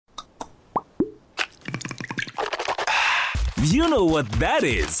You know what that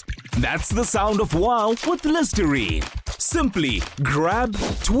is. That's the sound of wow with Listerine. Simply grab,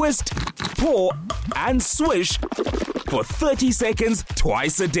 twist, pour, and swish for 30 seconds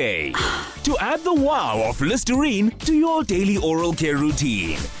twice a day. To add the wow of Listerine to your daily oral care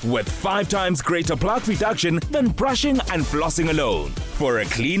routine. With 5 times greater plaque reduction than brushing and flossing alone. For a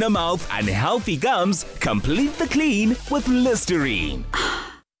cleaner mouth and healthy gums, complete the clean with Listerine.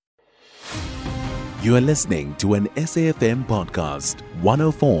 You are listening to an SAFM podcast,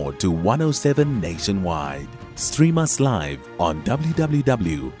 104 to 107 nationwide. Stream us live on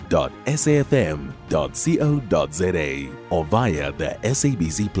www.safm.co.za or via the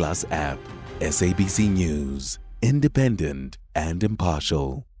SABC Plus app. SABC News, independent and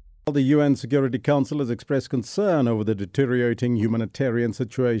impartial. The UN Security Council has expressed concern over the deteriorating humanitarian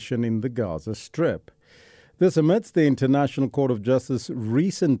situation in the Gaza Strip. This amidst the International Court of Justice's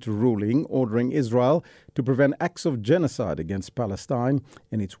recent ruling ordering Israel to prevent acts of genocide against Palestine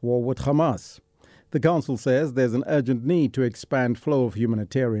in its war with Hamas. The Council says there's an urgent need to expand flow of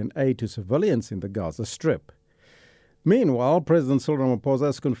humanitarian aid to civilians in the Gaza Strip. Meanwhile, President Cyril Ramaphosa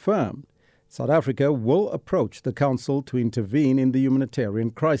has confirmed South Africa will approach the Council to intervene in the humanitarian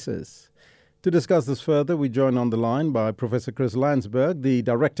crisis. To discuss this further, we join on the line by Professor Chris Landsberg, the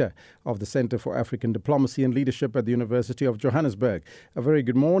Director of the Centre for African Diplomacy and Leadership at the University of Johannesburg. A very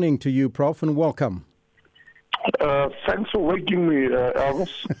good morning to you, Prof, and welcome. Thanks for waking me,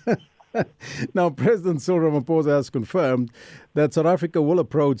 Elvis. Now, President Cyril Ramaphosa has confirmed that South Africa will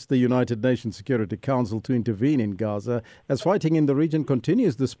approach the United Nations Security Council to intervene in Gaza as fighting in the region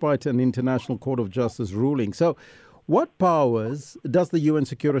continues despite an International Court of Justice ruling. So, what powers does the UN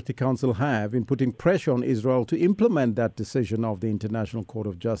Security Council have in putting pressure on Israel to implement that decision of the International Court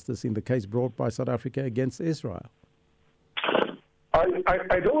of Justice in the case brought by South Africa against Israel?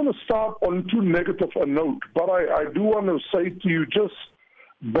 I don't want to start on too negative a note, but I do want to say to you, just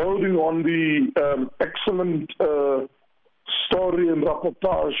building on the excellent story and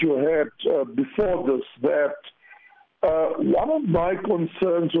reportage you had before this, that one of my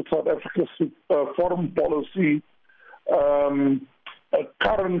concerns with South Africa's foreign policy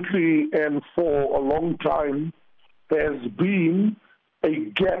currently and for a long time has been a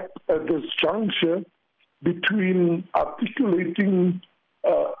gap at this juncture between articulating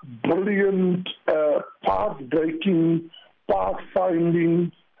brilliant, path-breaking,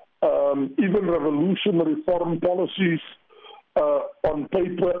 path-finding, even revolutionary foreign policies on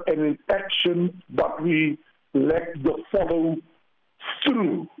paper and in action, but we lack the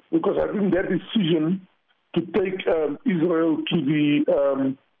follow-through, because I think that decision to take Israel to the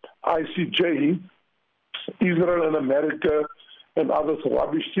ICJ, Israel and America and others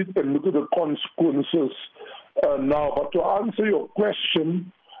rubbished it and look at the consequences now. But to answer your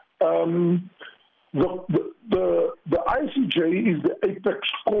question, the ICJ is the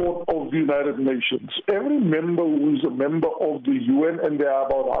apex court of the United Nations. Every member who is a member of the UN, and there are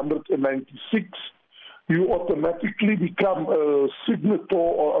about 196, you automatically become a signator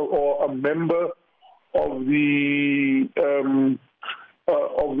or a member of the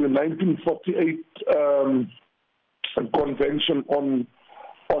 1948 Convention on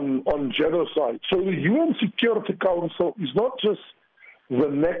Genocide. So the UN Security Council is not just the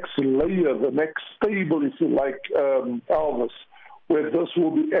next layer, the next stable, if you like, Elvis, where this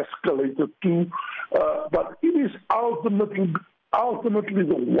will be escalated to, but it is ultimately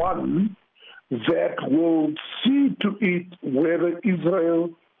the one that will see to it whether Israel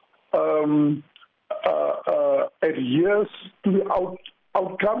adheres to the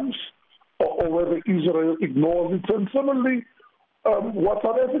outcomes or whether Israel ignores it. And similarly, what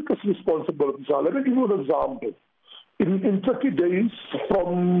South Africa's responsibilities are. Let me give you an example. In 30 days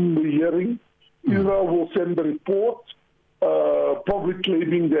from the hearing, Israel will send a report, probably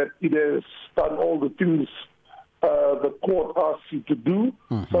claiming that it has done all the things the court asks it to do.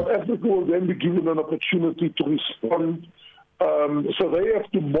 South Africa will then be given an opportunity to respond. So they have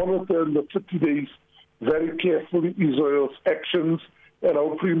to monitor in the 30 days very carefully Israel's actions and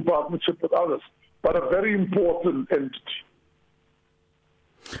hopefully in partnership with others. But a very important entity.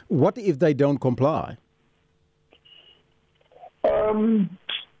 What if they don't comply?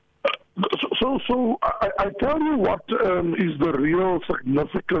 So I tell you what is the real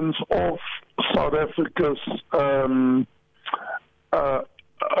significance of South Africa's of the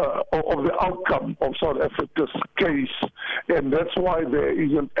outcome of South Africa's case, and that's why there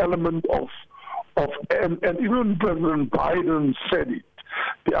is an element of and even President Biden said it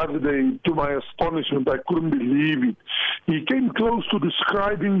the other day. To my astonishment, I couldn't believe it. He came close to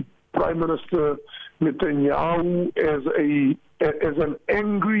describing Prime Minister Netanyahu as a as an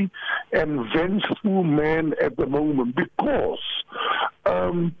angry and vengeful man at the moment, because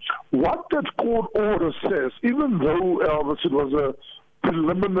what that court order says, even though, Elvis, it was a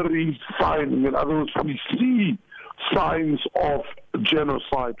preliminary finding, in other words, we see signs of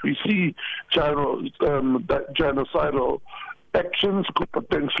genocide. We see genocidal actions could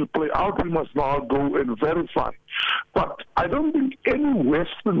potentially play out. We must now go and verify. But I don't think any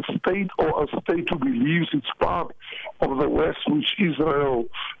Western state or a state who believes it's part of the West, which Israel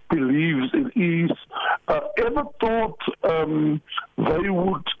believes it is, ever thought they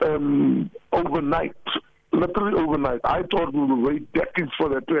would overnight, literally overnight, I thought we would wait decades for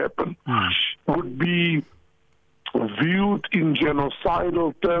that to happen, would be viewed in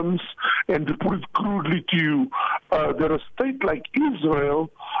genocidal terms. And to put it crudely to you, that a state like Israel,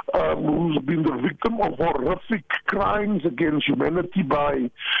 who's been the victim of horrific crimes against humanity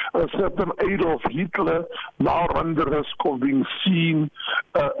by a certain Adolf Hitler, now run the risk of being seen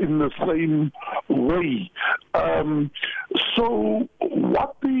in the same way. So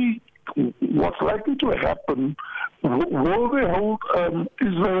what's likely to happen, will they hold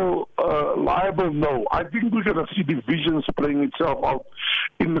Israel liable? No. I think we're going to see divisions playing itself out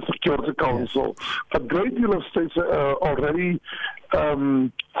in the Security Council. Yes. A great deal of states already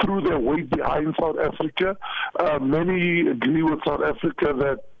threw their weight behind South Africa. Many agree with South Africa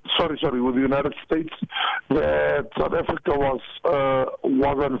that with the United States, that South Africa was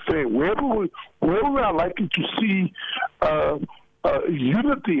unfair. Where we are likely to see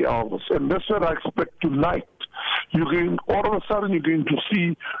unity, Elvis, and that's what I expect tonight. All of a sudden, you're going to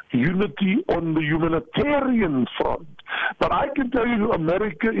see unity on the humanitarian front. But I can tell you,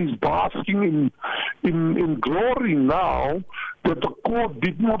 America is basking in glory now that the court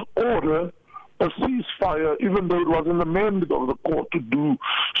did not order a ceasefire, even though it was in the mandate of the court to do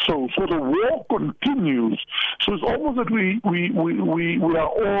so. So the war continues. So it's almost that we are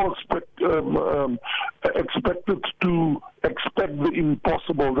all expected to expect the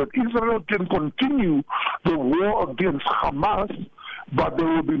impossible, that Israel can continue the war against Hamas, but there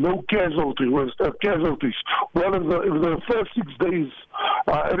will be no casualties. Well, if the first 6 days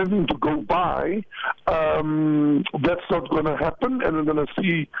anything to go by, that's not going to happen, and we're going to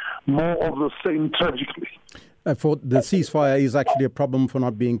see more of the same tragically. For the ceasefire is actually a problem for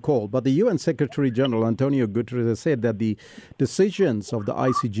not being called. But the UN Secretary General Antonio Guterres has said that the decisions of the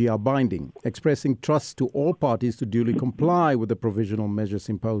ICG are binding, expressing trust to all parties to duly comply with the provisional measures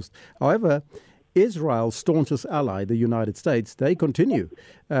imposed. However, Israel's staunchest ally, the United States, they continue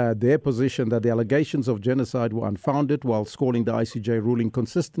their position that the allegations of genocide were unfounded, while calling the ICJ ruling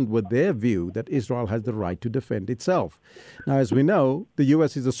consistent with their view that Israel has the right to defend itself. Now, as we know, the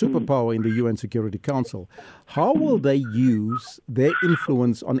U.S. is a superpower in the UN Security Council. How will they use their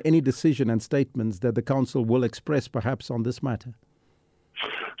influence on any decision and statements that the Council will express perhaps on this matter?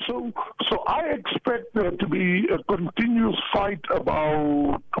 So I expect there to be a continuous fight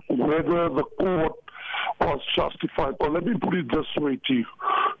about whether the court was justified. Or let me put it this way to you.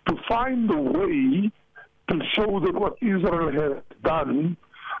 To find a way to show that what Israel has done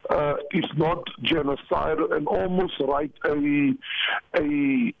is not genocidal, and almost write an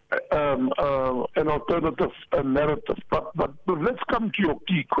alternative narrative. But let's come to your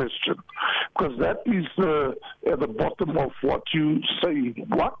key question, because that is at the bottom of what you say.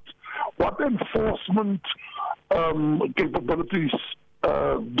 What enforcement capabilities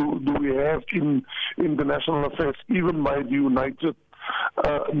do we have in international affairs, even by the United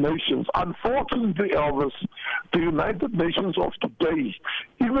Nations? Unfortunately, Elvis, the United Nations of today,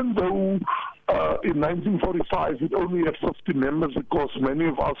 even though in 1945 it only had 50 members because many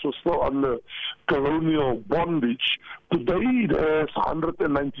of us were still under colonial bondage, today it has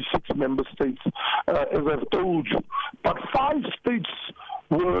 196 member states, as I've told you. But 5 states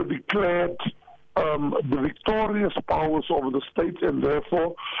were declared the victorious powers over the states, and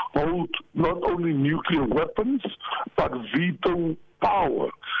therefore hold not only nuclear weapons but veto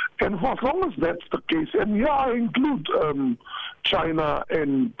power. And for as long as that's the case, and I include China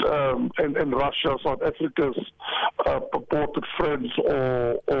and Russia, South Africa's purported friends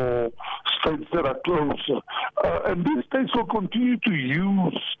or states that are closer, and these states will continue to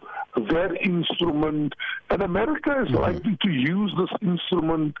use that instrument, and America is likely to use this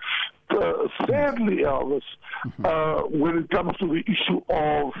instrument. Sadly, Elvis, when it comes to the issue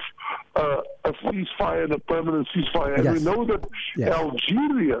of a ceasefire and a permanent ceasefire. And yes. we know that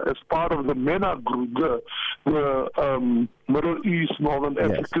Algeria, as part of the MENA group, the Middle East, Northern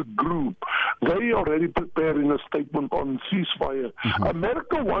Africa group, they are already preparing a statement on ceasefire.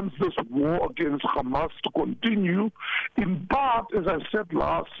 America wants this war against Hamas to continue, in part, as I said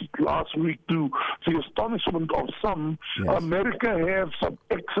last week, to the astonishment of some. America has some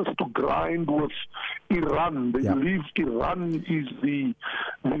excess to grind with Iran. They believe Iran is the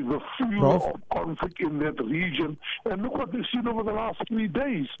fuel of conflict in that region. And look what they've seen over the last 3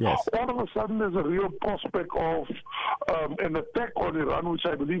 days. All of a sudden, there's a real prospect of an attack on Iran, which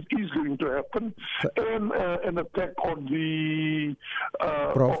I believe is going to happen, and an attack on the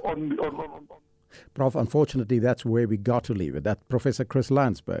Prof, unfortunately, that's where we got to leave it. That's Professor Chris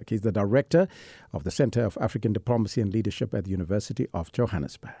Landsberg. He's the director of the Center of African Diplomacy and Leadership at the University of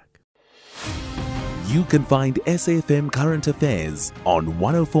Johannesburg. You can find SAFM Current Affairs on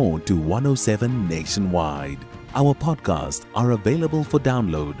 104 to 107 nationwide. Our podcasts are available for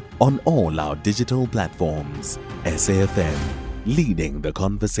download on all our digital platforms. SAFM, leading the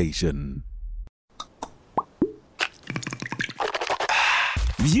conversation.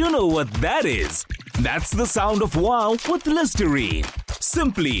 You know what that is? That's the sound of wow with Listerine.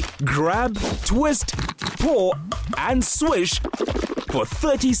 Simply grab, twist, pour, and swish for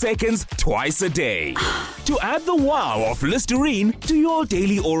 30 seconds twice a day. To add the wow of Listerine to your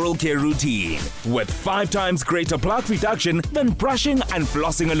daily oral care routine. With 5 times greater plaque reduction than brushing and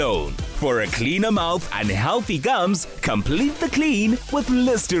flossing alone. For a cleaner mouth and healthy gums, complete the clean with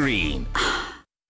Listerine.